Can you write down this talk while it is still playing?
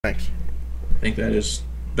think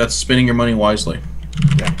that's spending your money wisely.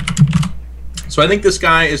 Yeah. So I think this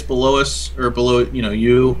guy is below us, or below,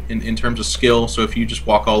 you in terms of skill. So if you just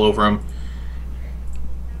walk all over him,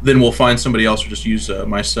 then we'll find somebody else or just use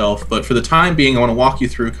myself. But for the time being, I want to walk you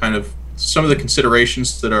through kind of some of the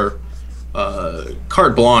considerations that are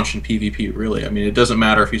carte blanche in PvP, really. I mean, it doesn't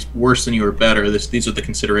matter if he's worse than you or better. These are the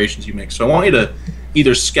considerations you make. So I want you to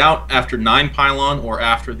either scout after 9 pylon or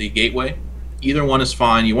after the gateway. Either one is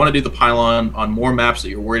fine. You want to do the pylon on more maps that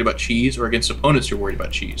you're worried about cheese, or against opponents you're worried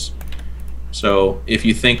about cheese. So if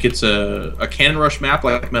you think it's a cannon rush map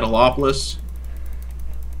like Metalopolis,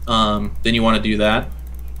 then you want to do that.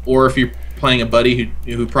 Or if you're playing a buddy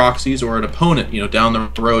who proxies, or an opponent, down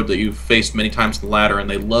the road that you've faced many times in the ladder and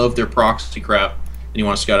they love their proxy crap, then you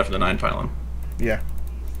want to scout after the 9 pylon. Yeah.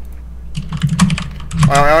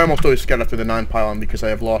 I almost always scout after the 9 pylon because I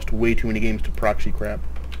have lost way too many games to proxy crap.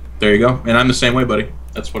 There you go. And I'm the same way, buddy.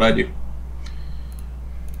 That's what I do.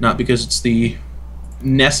 Not because it's the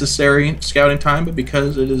necessary scouting time, but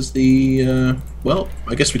because it is the, well,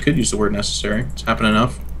 I guess we could use the word necessary. It's happened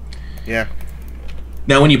enough. Yeah.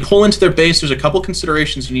 Now, when you pull into their base, there's a couple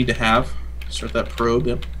considerations you need to have. Start that probe.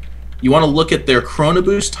 Yep. You want to look at their chrono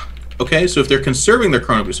boost. Okay, so if they're conserving their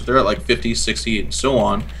chrono boost, if they're at like 50, 60, and so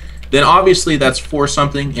on, then obviously that's for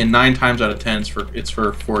something, and 9 times out of 10 it's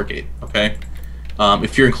for 4-gate. Okay.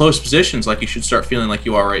 If you're in close positions, like you should start feeling like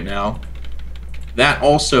you are right now, that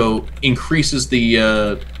also increases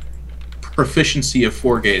the proficiency of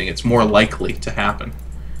 4-gating. It's more likely to happen.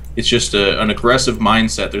 It's just an aggressive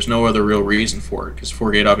mindset. There's no other real reason for it, because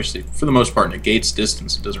 4-gate obviously, for the most part, negates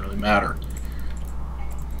distance. It doesn't really matter.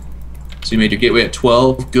 So you made your gateway at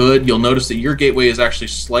 12. Good. You'll notice that your gateway is actually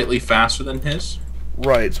slightly faster than his.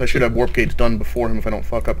 Right, so I should have warp gates done before him if I don't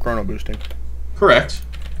fuck up chrono boosting. Correct.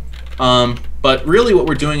 But really what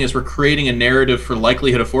we're doing is we're creating a narrative for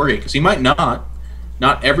likelihood of 4-gate, because he might not.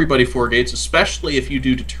 Not everybody 4-gates, especially if you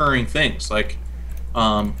do deterring things, like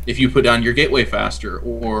if you put down your gateway faster,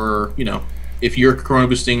 or, if your chrono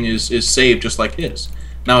boosting is saved just like his.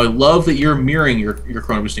 Now, I love that you're mirroring your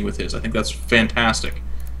chrono boosting with his. I think that's fantastic.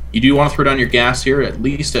 You do want to throw down your gas here, at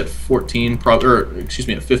least at 14,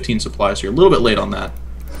 at 15 supplies. You're a little bit late on that.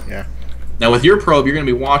 Yeah. Now, with your probe, you're going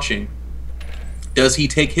to be watching. Does he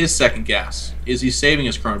take his second gas? Is he saving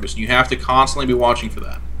his chrono boost? And you have to constantly be watching for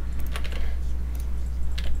that.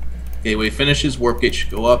 Gateway finishes, warp gate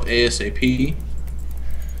should go up ASAP.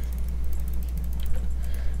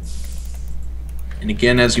 And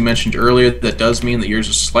again, as you mentioned earlier, that does mean that yours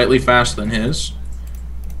is slightly faster than his.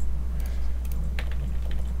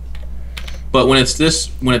 But when it's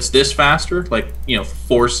this faster, like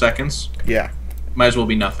 4 seconds, yeah, might as well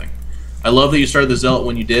be nothing. I love that you started the Zealot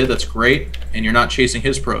when you did. That's great, and you're not chasing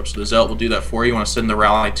his probe, so the Zealot will do that for you. You want to send the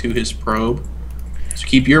rally to his probe. So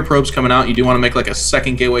keep your probes coming out. You do want to make like a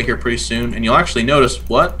second gateway here pretty soon, and you'll actually notice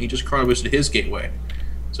what he just chrono boosted his gateway.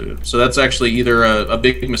 So that's actually either a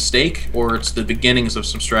big mistake, or it's the beginnings of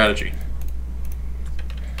some strategy.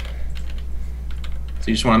 So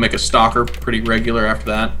you just want to make a stalker pretty regular after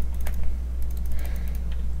that.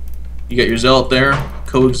 You got your Zealot there,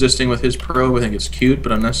 coexisting with his probe. I think it's cute,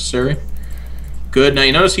 but unnecessary. Good. Now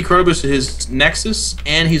you notice he chrono boosted his Nexus,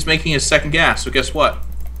 and he's making his second gas. So guess what?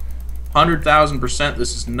 100,000%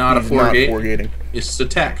 this is not a 4-gate. It's a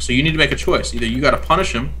tech. So you need to make a choice. Either you got to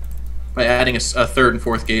punish him by adding a 3rd and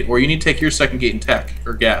 4th gate, or you need to take your 2nd gate in tech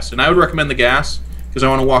or gas. And I would recommend the gas, because I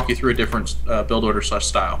want to walk you through a different build order /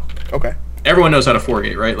 style. Okay. Everyone knows how to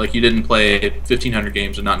 4-gate, right? Like, you didn't play 1,500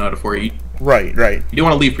 games and not know how to 4-gate. Right, right. You don't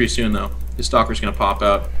want to leave pretty soon, though. His stalker's going to pop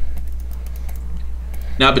out.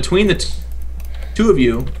 Now, between the two of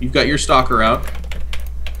you, you've got your stalker out.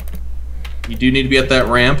 You do need to be at that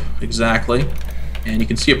ramp, exactly. And you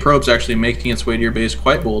can see a probe's actually making its way to your base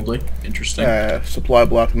quite boldly. Interesting. Supply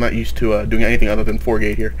block. I'm not used to doing anything other than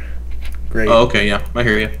 4-gate here. Great. Oh, okay, yeah, I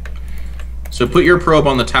hear you. So put your probe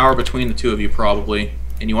on the tower between the two of you, probably.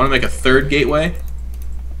 And you want to make a 3rd gateway,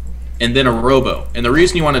 and then a robo. And the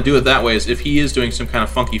reason you want to do it that way is if he is doing some kind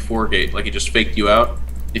of funky 4-gate, like he just faked you out.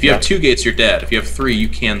 If you have 2 gates, you're dead. If you have 3, you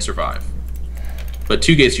can survive. But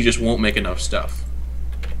 2 gates, you just won't make enough stuff.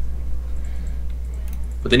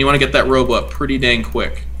 But then you want to get that robo up pretty dang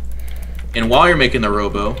quick. And while you're making the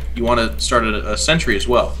robo, you want to start a sentry as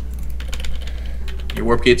well. Your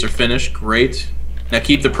warp gates are finished. Great. Now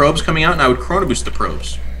keep the probes coming out, and I would chrono boost the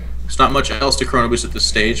probes. There's not much else to chrono boost at this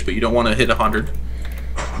stage, but you don't want to hit 100.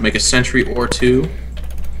 Make a sentry or 2.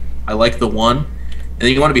 I like the 1. And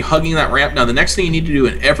then you want to be hugging that ramp. Now the next thing you need to do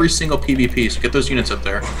in every single PvP, so get those units up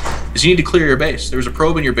there, is you need to clear your base. There was a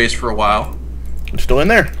probe in your base for a while. It's still in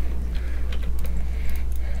there.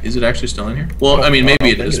 Is it actually still in here? Well, I mean, maybe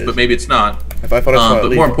it is, but maybe it's not. I thought I saw it But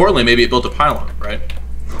leave. more importantly, maybe it built a pylon, right?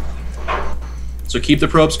 So keep the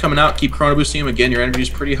probes coming out. Keep chrono boosting them. Again, your energy is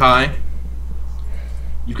pretty high.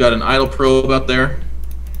 You've got an idle probe out there.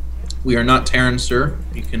 We are not Terran, sir.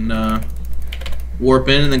 You can warp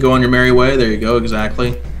in and then go on your merry way. There you go,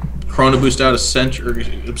 exactly. Chrono boost out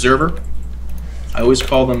a observer. I always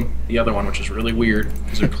call them the other one, which is really weird,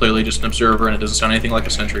 because they're clearly just an observer and it doesn't sound anything like a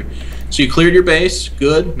sentry. So you cleared your base,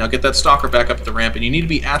 good. Now get that stalker back up at the ramp, and you need to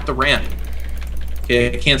be at the ramp.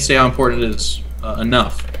 Okay, I can't say how important it is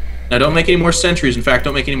enough. Now don't make any more sentries. In fact,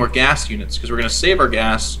 don't make any more gas units, because we're going to save our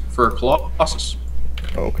gas for Colossus.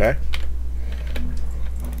 Okay.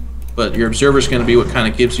 But your observer's going to be what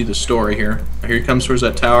kind of gives you the story here. Now here he comes towards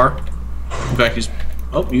that tower. In fact, he's...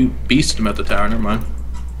 Oh, you beasted him at the tower. Never mind.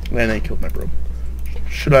 And they killed my probe.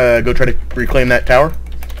 Should I go try to reclaim that tower?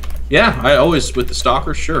 Yeah, I always, with the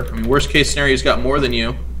stalkers, sure. I mean, worst case scenario, he's got more than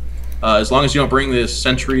you. As long as you don't bring the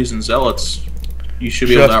sentries and zealots, you should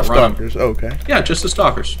be able to outrun them. Oh, okay. Yeah, just the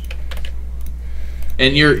stalkers.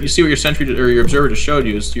 And you see what your sentry or your observer just showed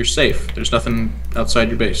you is you're safe. There's nothing outside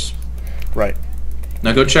your base. Right.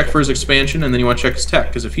 Now go check for his expansion, and then you want to check his tech,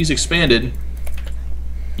 because if he's expanded,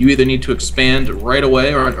 you either need to expand right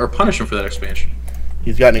away or punish him for that expansion.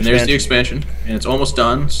 He's got an expansion. And there's the expansion, and it's almost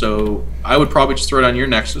done, so I would probably just throw it on your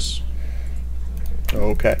Nexus.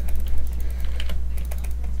 Okay.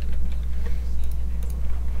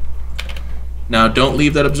 Now don't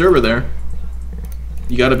leave that observer there.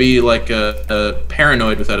 You got to be like a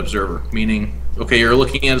paranoid with that observer, meaning, okay, you're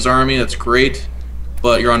looking at his army, that's great,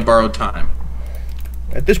 but you're on borrowed time.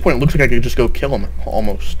 At this point, it looks like I could just go kill him,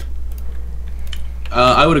 almost.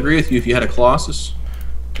 I would agree with you if you had a Colossus.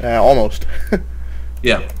 Almost.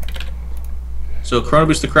 Yeah. So chrono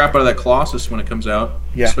boost the crap out of that Colossus when it comes out.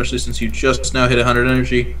 Yeah. Especially since you just now hit 100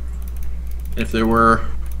 energy. If there were...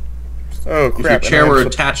 Oh, crap. If your chair were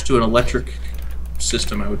attached to an electric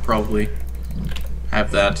system, I would probably have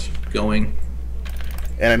that going.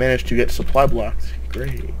 And I managed to get supply blocked.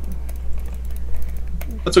 Great.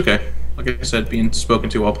 That's okay. Like I said, being spoken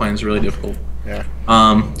to while playing is really difficult. Yeah.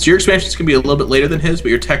 So your expansion's going to be a little bit later than his, but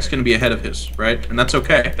your tech's going to be ahead of his, right? And that's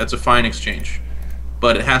okay. That's a fine exchange.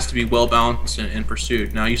 But it has to be well balanced and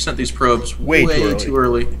pursued. Now, you sent these probes way too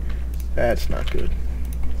early. That's not good.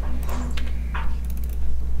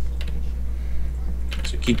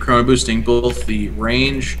 So keep chrono boosting both the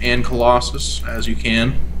range and Colossus as you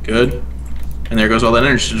can. Good. And there goes all that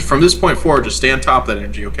energy. From this point forward, just stay on top of that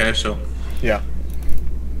energy, okay? So yeah.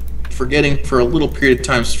 Forgetting for a little period of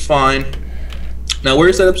time is fine. Now,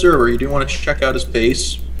 where's that observer? You do want to check out his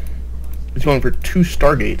base. He's going for 2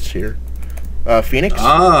 Stargates here. Phoenix?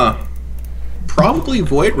 Ah. Probably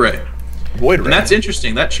Void Ray. Void Ray. And that's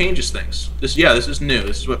interesting. That changes things. This is new.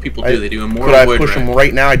 This is what people do. They do a more Void Ray. Could I push him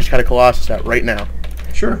right now? I just got a Colossus out right now.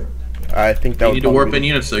 Sure. I think that would You need to warp in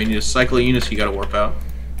units, though. You need a cycle of units you got to warp out.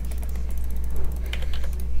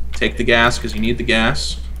 Take the gas, because you need the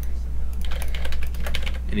gas.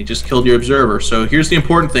 And he just killed your observer. So here's the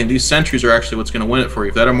important thing. These sentries are actually what's going to win it for you.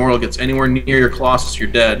 If that Immortal gets anywhere near your Colossus, you're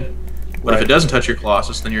dead. But if it doesn't touch your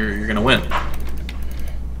Colossus, then you're going to win.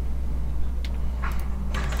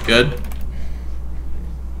 Good.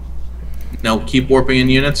 Now keep warping in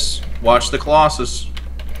units. Watch the Colossus.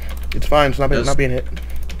 It's fine. It's not being hit.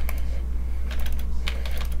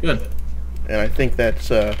 Good. And I think that's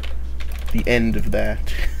the end of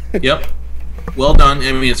that. Yep. Well done.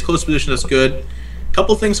 I mean, it's close position. That's good.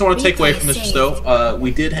 Couple things I want to take away from this, though.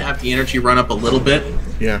 We did have the energy run up a little bit.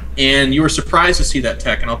 Yeah. And you were surprised to see that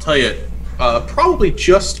tech, and I'll tell you, probably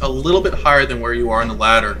just a little bit higher than where you are in the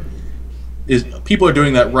ladder. People are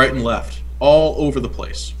doing that right and left, all over the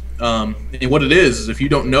place. And what it is if you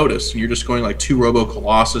don't notice, and you're just going like 2 Robo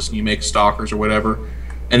Colossus, and you make Stalkers or whatever,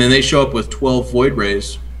 and then they show up with 12 Void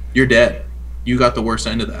Rays, you're dead. You got the worst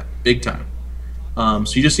end of that, big time.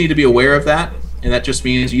 So you just need to be aware of that. And that just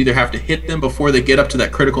means you either have to hit them before they get up to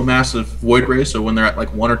that critical mass of Void Rays, so when they're at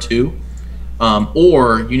like 1 or 2,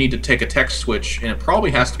 or you need to take a tech switch, and it probably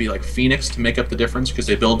has to be like Phoenix to make up the difference because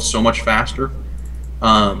they build so much faster.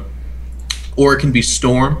 Or it can be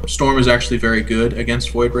Storm. Storm is actually very good against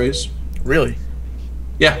Void Rays. Really?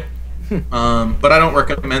 Yeah. But I don't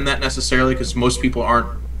recommend that necessarily because most people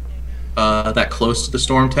aren't that close to the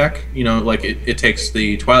Storm tech. You know, like it takes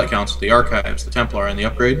the Twilight Council, the Archives, the Templar, and the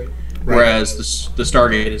Upgrade. Right. Whereas the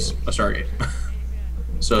Stargate is a Stargate.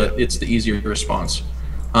 So yeah. It's the easier response.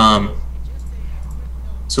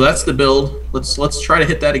 So that's the build. Let's try to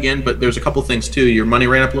hit that again, but there's a couple things too. Your money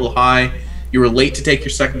ran up a little high. You were late to take your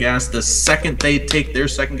second gas. The second they take their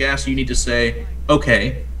second gas, you need to say,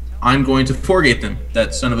 okay, I'm going to forgate them.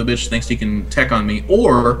 That son of a bitch thinks he can tech on me.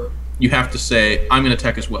 Or you have to say, I'm going to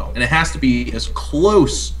tech as well. And it has to be as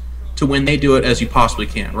close to when they do it as you possibly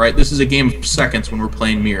can, right? This is a game of seconds when we're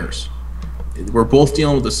playing mirrors. We're both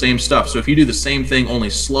dealing with the same stuff. So if you do the same thing only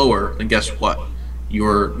slower, then guess what?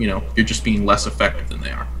 You're just being less effective than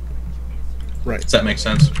they are. Right. Does that make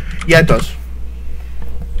sense? Yeah, it does.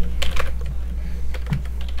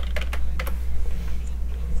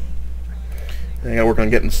 I gotta work on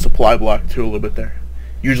getting the supply block too a little bit there.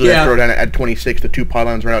 Usually I throw down at 26 the 2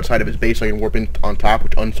 pylons right outside of his base so I can warp in on top,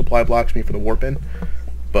 which unsupply blocks me for the warp in.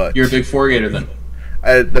 But you're a big four-gator then?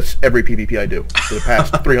 That's every PvP I do for the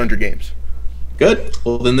past 300 games. Good.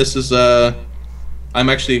 Well, then this is... I'm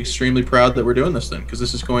actually extremely proud that we're doing this then, because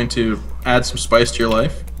this is going to add some spice to your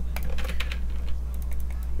life.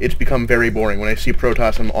 It's become very boring. When I see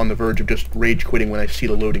Protoss, I'm on the verge of just rage quitting when I see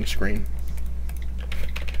the loading screen.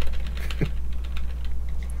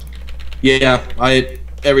 Yeah,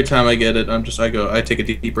 every time I get it, I take a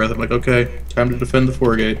deep breath. I'm like, okay, time to defend the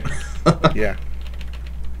 4-gate. Yeah.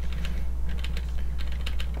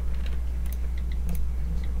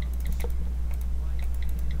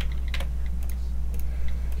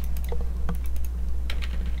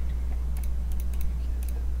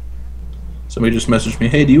 Somebody just messaged me,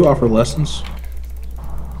 hey, do you offer lessons?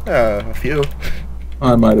 A few.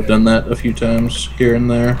 I might have done that a few times here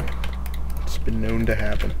and there. It's been known to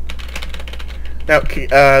happen. Now,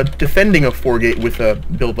 defending a 4-gate with a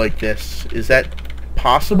build like this, is that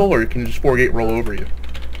possible, or can just 4-gate roll over you?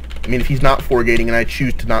 I mean, if he's not 4-gating and I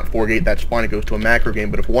choose to not 4-gate, that's fine, it goes to a macro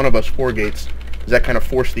game, but if one of us 4-gates, does that kind of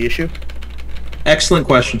force the issue? Excellent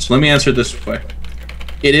question. So let me answer it this way.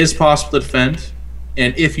 It is possible to defend,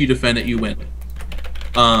 and if you defend it, you win.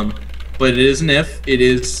 But it is an if.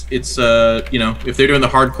 If they're doing the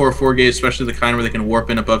hardcore 4-gate, especially the kind where they can warp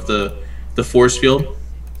in above the force field,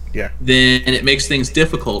 yeah, then it makes things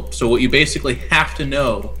difficult. So what you basically have to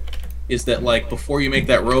know is that, like, before you make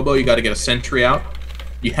that robo, you got to get a sentry out.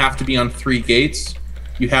 You have to be on 3 gates.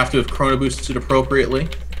 You have to have chrono boosted appropriately.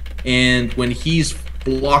 And when he's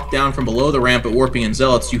blocked down from below the ramp at warping in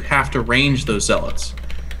zealots, you have to range those zealots.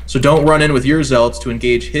 So don't run in with your zealots to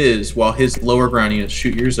engage his while his lower ground units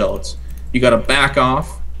shoot your zealots. You got to back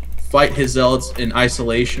off, fight his zealots in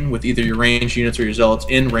isolation with either your range units or your zealots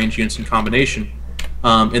in range units in combination.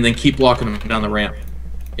 And then keep blocking them down the ramp.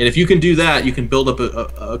 And if you can do that, you can build up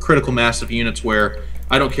a critical mass of units where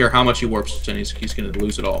I don't care how much he warps in, he's going to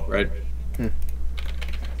lose it all, right?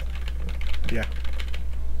 Yeah.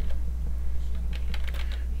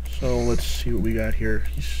 So let's see what we got here.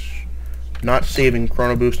 He's not saving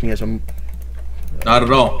chrono boost, and he has a... Not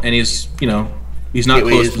at all. And he's not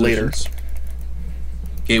Gateway close is to later.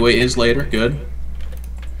 Gateway is later, good.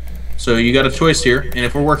 So you got a choice here, and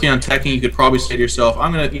if we're working on teching, you could probably say to yourself,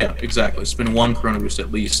 I'm going to, yeah, exactly, spend 1 chrono boost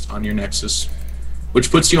at least on your Nexus, which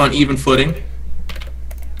puts you on even footing.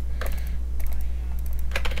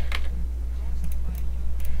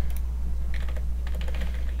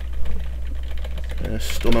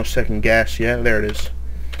 Still no second gas yet. There it is.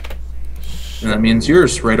 And that means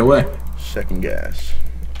yours right away. Second gas.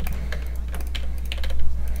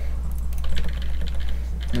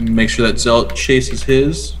 And make sure that Zealot chases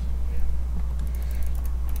his.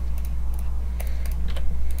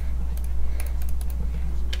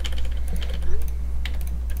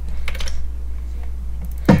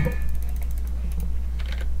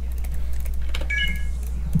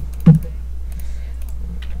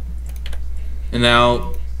 And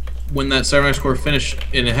now, when that 7x core finished,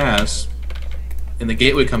 and it has, and the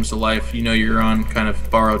gateway comes to life, you know you're on kind of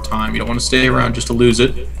borrowed time. You don't want to stay around just to lose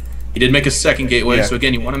it. He did make a second gateway, yeah. So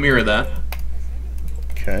again, you want to mirror that.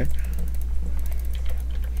 Okay.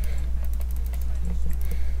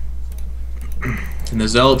 And the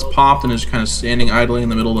Zealot's popped and is kind of standing idly in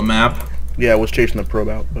the middle of the map. Yeah, I was chasing the probe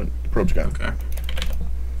out, but the probe's gone. Okay.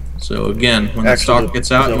 So again, when the stock gets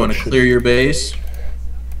out, you want to clear your base.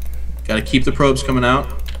 Got to keep the probes coming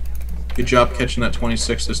out. Good job catching that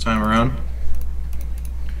 26 this time around.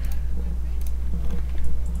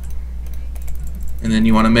 And then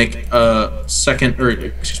you want to make a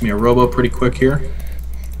a robo pretty quick here.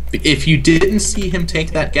 If you didn't see him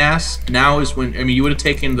take that gas, now is when, you would have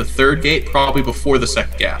taken the 3rd gate probably before the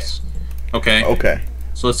 2nd gas. Okay? Okay.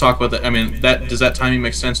 So let's talk about that. Does that timing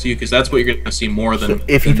make sense to you? Because that's what you're going to see more than... So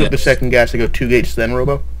if he took the 2nd gas to go 2 gates, then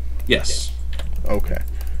robo? Yes. Okay.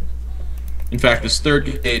 In fact, this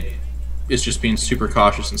 3rd gate is just being super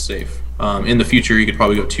cautious and safe. In the future, you could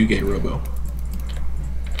probably go 2-gate robo.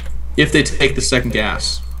 If they take the 2nd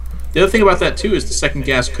gas. The other thing about that, too, is the 2nd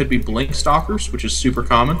gas could be blink stalkers, which is super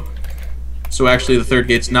common. So actually, the 3rd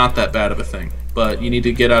gate's not that bad of a thing. But you need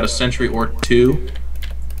to get out a sentry or 2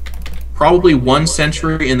 probably 1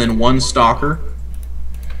 sentry and then 1 stalker.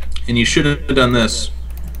 And you should have done this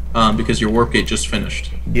because your warp gate just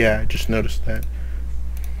finished. Yeah, I just noticed that.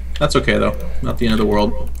 That's okay though, not the end of the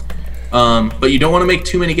world. But you don't want to make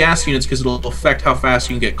too many gas units because it'll affect how fast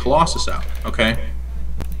you can get Colossus out, okay?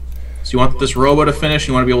 So you want this robo to finish,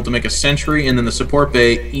 you want to be able to make a sentry and then the support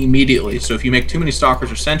bay immediately. So if you make too many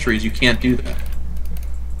stalkers or sentries, you can't do that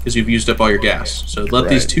because you've used up all your gas. So let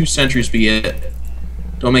these 2 sentries be it.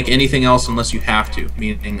 Don't make anything else unless you have to,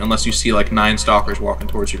 meaning unless you see like 9 stalkers walking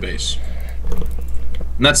towards your base.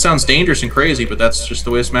 And that sounds dangerous and crazy, but that's just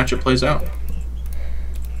the way this matchup plays out.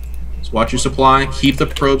 So watch your supply, keep the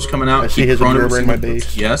probes coming out. I see his observer in my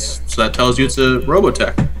base. Yes, so that tells you it's a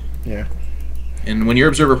Robotech. Yeah. And when your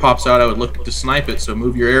observer pops out, I would look to snipe it, so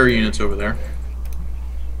move your air units over there.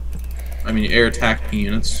 I mean, air attacking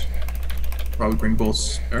units. Probably bring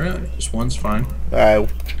both. Alright, just one's fine. I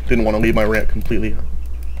didn't want to leave my ramp completely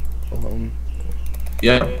alone.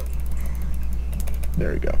 Yeah.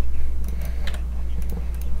 There we go.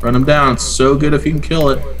 Run him down. It's so good if you can kill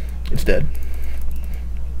it. It's dead.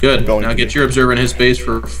 Good. Now get your observer in his base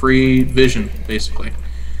for free vision, basically.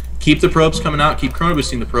 Keep the probes coming out. Keep chrono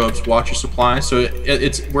boosting the probes. Watch your supply. So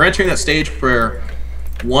we're entering that stage where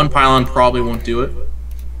 1 pylon probably won't do it.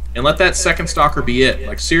 And let that 2nd stalker be it.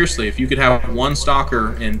 Like, seriously, if you could have 1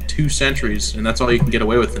 stalker and 2 sentries, and that's all you can get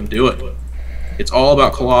away with, then do it. It's all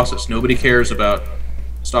about Colossus. Nobody cares about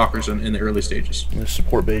stalkers in the early stages. The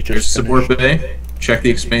support bay just There's support bay. Check the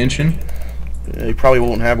expansion. He probably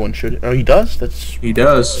won't have one, should he? Oh, he does? He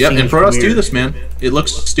does. Yep, and Protoss do this, man. It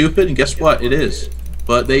looks stupid, and guess what? It is.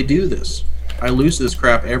 But they do this. I lose this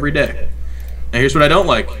crap every day. Now here's what I don't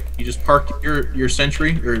like. You just park your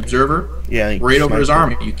sentry, your observer, right over his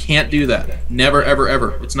army. You can't do that. Never, ever,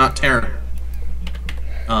 ever. It's not Terran.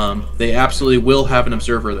 They absolutely will have an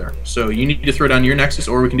observer there. So you need to throw down your Nexus,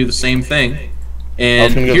 or we can do the same thing. And I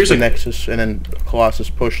was going to go to the Nexus and then Colossus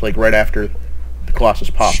push like right after the Colossus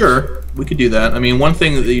pops. Sure, we could do that. I mean, one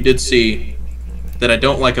thing that you did see that I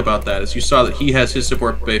don't like about that is you saw that he has his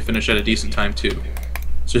support bay finish at a decent time too.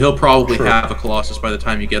 So he'll probably have a Colossus by the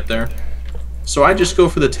time you get there. So I just go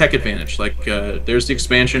for the tech advantage. Like, there's the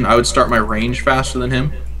expansion. I would start my range faster than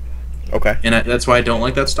him. Okay. And that's why I don't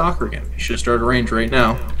like that stalker again. You should start a range right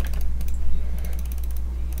now.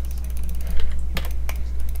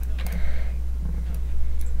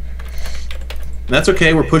 And that's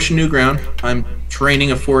okay. We're pushing new ground. I'm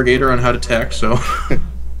training a 4-gator on how to tech, so...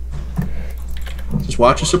 Just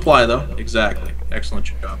watch your supply, though. Exactly. Excellent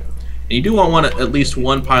job. And you do want at least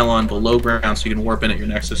 1 pylon below ground so you can warp in at your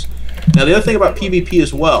Nexus. Now, the other thing about PvP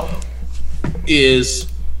as well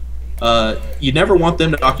is you never want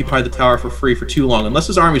them to occupy the tower for free for too long, unless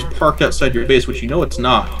his army's parked outside your base, which you know it's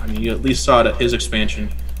not. I mean, you at least saw it at his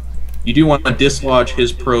expansion. You do want to dislodge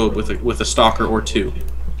his probe with a stalker or 2.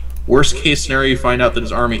 Worst case scenario, you find out that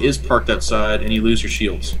his army is parked outside and you lose your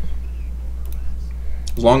shields.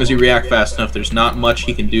 As long as you react fast enough, there's not much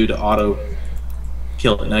he can do to auto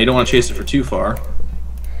kill it. Now, you don't want to chase it for too far.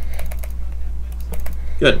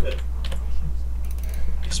 Good.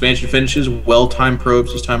 Expansion finishes. Well-timed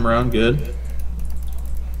probes this time around. Good.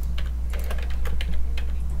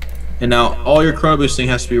 And now all your chrono boosting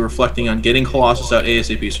has to be reflecting on getting Colossus out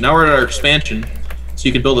ASAP. So now we're at our expansion, so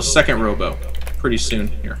you can build a 2nd robo pretty soon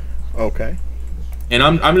here. Okay. And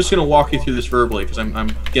I'm just going to walk you through this verbally because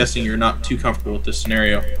I'm guessing you're not too comfortable with this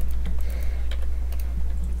scenario.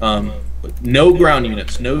 No ground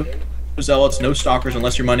units, no zealots, no stalkers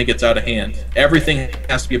unless your money gets out of hand. Everything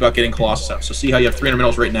has to be about getting Colossus out. So see how you have 300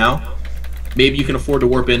 minerals right now? Maybe you can afford to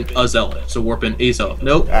warp in a zealot. So warp in a zealot.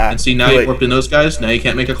 Nope. And see, now you warped in those guys. Now you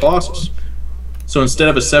can't make a Colossus. So instead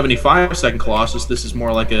of a 75-second Colossus, this is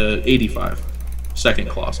more like a 85-second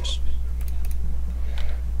Colossus.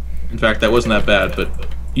 In fact, that wasn't that bad, but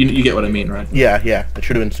you get what I mean, right? Yeah, it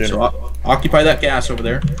should have been sooner. So occupy that gas over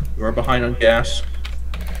there. You are behind on gas.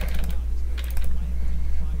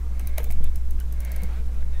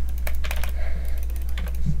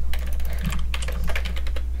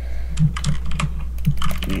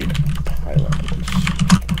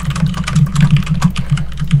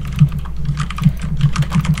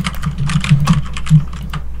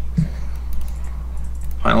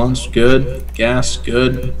 Pylons, good. Gas,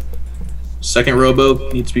 good. 2nd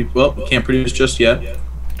robo needs to be... Well, we can't produce just yet.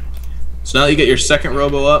 So now that you get your 2nd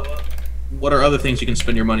robo up, what are other things you can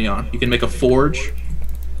spend your money on? You can make a forge.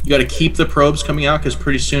 You got to keep the probes coming out because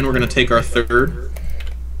pretty soon we're going to take our 3rd.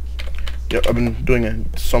 Yep, I've been doing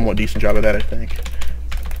a somewhat decent job of that, I think.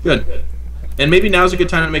 Good. And maybe now's a good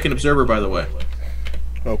time to make an observer, by the way.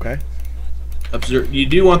 Okay. You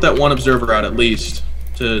do want that 1 observer out at least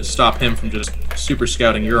to stop him from just super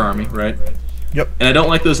scouting your army, right? Yep. And I don't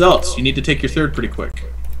like those zealots. You need to take your third pretty quick.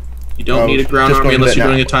 You don't need a ground army unless you're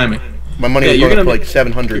doing a timing. My money was going up to like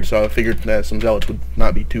 700, so I figured that some zealots would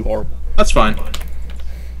not be too horrible. That's fine.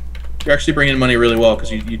 You're actually bringing in money really well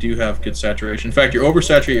because you do have good saturation. In fact, you're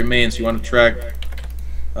oversaturated your main, so you want to track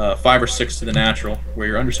 5 or 6 to the natural, where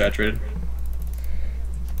you're undersaturated.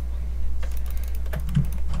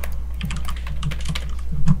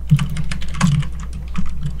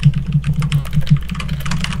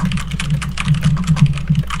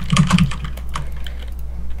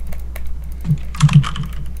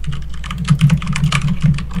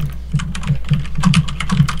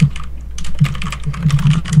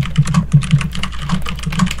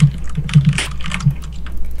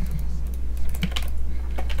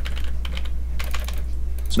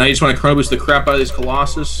 So now you just want to chrono boost the crap out of these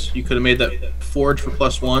Colossus. You could have made that forge for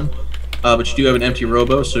 +1, but you do have an empty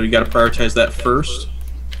robo, so you got to prioritize that first.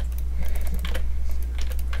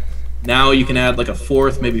 Now you can add like a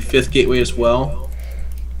 4th, maybe 5th gateway as well.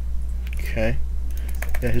 Okay.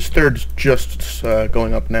 Yeah, his third's just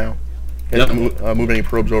going up now. He hasn't moved any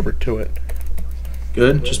probes over to it.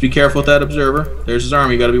 Good. Just be careful with that observer. There's his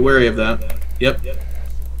army. You got to be wary of that. Yep.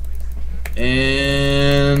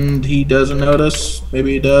 And he doesn't notice.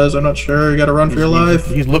 Maybe he does. I'm not sure. You got to run for your life.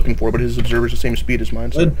 He's looking for it, but his observer's the same speed as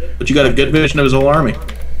mine. So. Good. But you got a good vision of his whole army.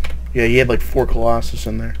 Yeah, he had like 4 Colossus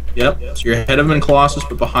in there. Yep. So you're ahead of him in Colossus,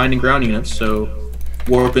 but behind in ground units. So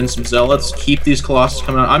warp in some zealots. Keep these Colossus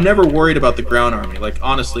coming out. I'm never worried about the ground army. Like,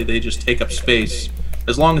 honestly, they just take up space.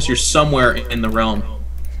 As long as you're somewhere in the realm.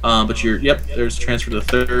 But you're, yep, there's transfer to the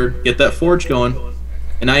third. Get that forge going.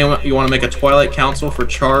 And now you want to make a Twilight Council for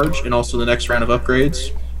charge and also the next round of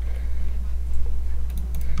upgrades.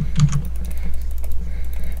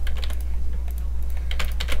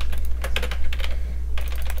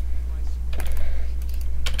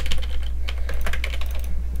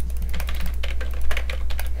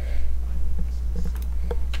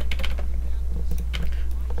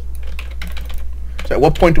 So at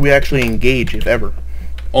what point do we actually engage, if ever?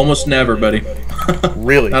 Almost never, buddy.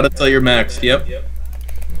 Really? Not until you're maxed, yep.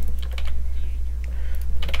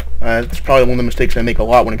 It's probably one of the mistakes I make a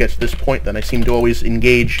lot when it gets to this point, then I seem to always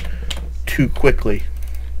engage too quickly.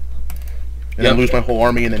 And then lose my whole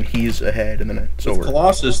army, and then he's ahead, and then it's over. With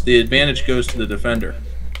Colossus, the advantage goes to the defender.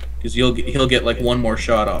 Because he'll get like one more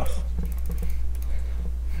shot off.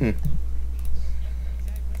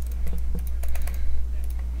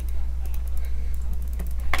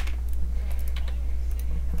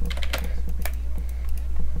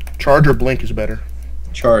 Charge or blink is better.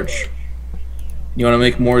 Charge. You want to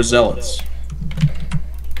make more zealots.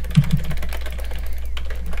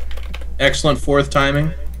 Excellent 4th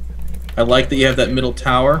timing. I like that you have that middle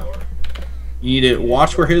tower. You need to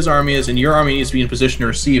watch where his army is, and your army needs to be in position to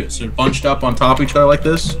receive it. So they're bunched up on top of each other like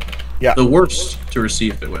this. Yeah. The worst to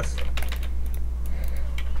receive it with.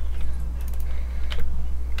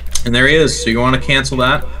 And there he is. So you want to cancel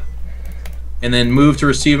that. And then move to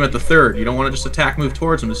receive him at the third. You don't want to just attack, move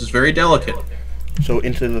towards him. This is very delicate. So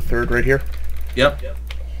into the third right here? Yep.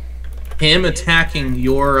 Him attacking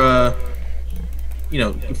your, you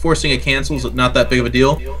know, forcing a cancel is not that big of a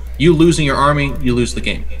deal. You losing your army, you lose the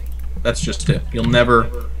game. That's just it. You'll never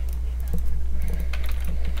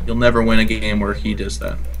win a game where he does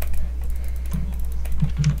that.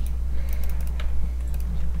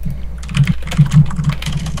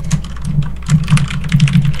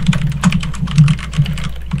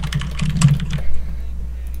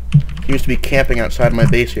 He used to be camping outside my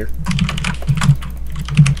base here.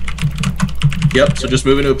 Yep, so just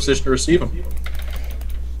move into a position to receive him.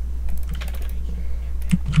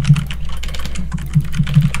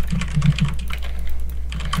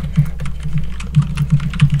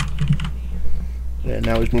 And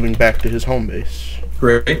now he's moving back to his home base.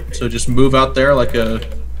 Great, so just move out there like a...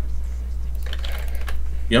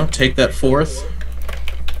 You know, take that 4th.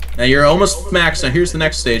 Now you're almost maxed. Now here's the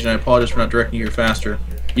next stage, and I apologize for not directing you here faster.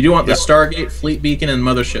 You do want the Stargate, Fleet Beacon, and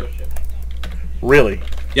Mothership. Really?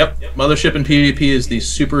 Yep. Mothership in PvP is the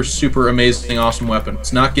super, super amazing, awesome weapon.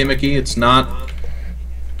 It's not gimmicky. It's not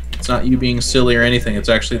you being silly or anything. It's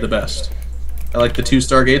actually the best. I like the 2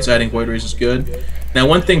 Stargates. Adding Void Rays is good. Now,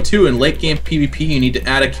 one thing, too, in late-game PvP, you need to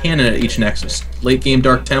add a cannon at each nexus. Late-game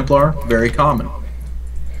Dark Templar, very common.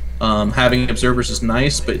 Having observers is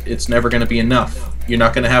nice, but it's never going to be enough. You're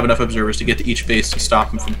not going to have enough observers to get to each base to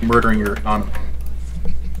stop them from murdering your economy.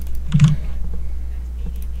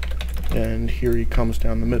 And here he comes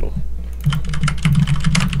down the middle.